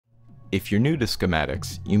If you're new to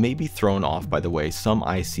schematics, you may be thrown off by the way some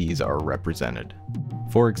ICs are represented.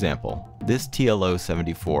 For example, this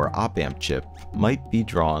TLO74 op-amp chip might be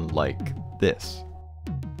drawn like this.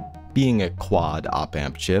 Being a quad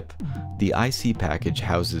op-amp chip, the IC package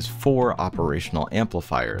houses 4 operational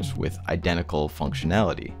amplifiers with identical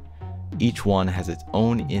functionality. Each one has its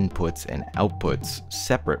own inputs and outputs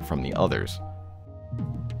separate from the others.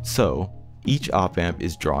 So, each op-amp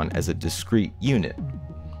is drawn as a discrete unit,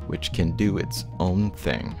 which can do its own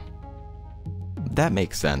thing. That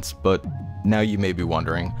makes sense, but now you may be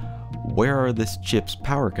wondering, where are this chip's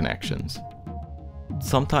power connections?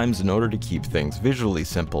 Sometimes in order to keep things visually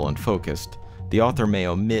simple and focused, the author may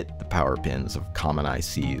omit the power pins of common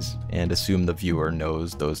ICs and assume the viewer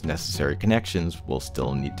knows those necessary connections will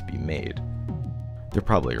still need to be made. They're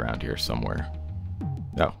probably around here somewhere.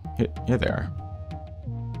 Oh, here they are.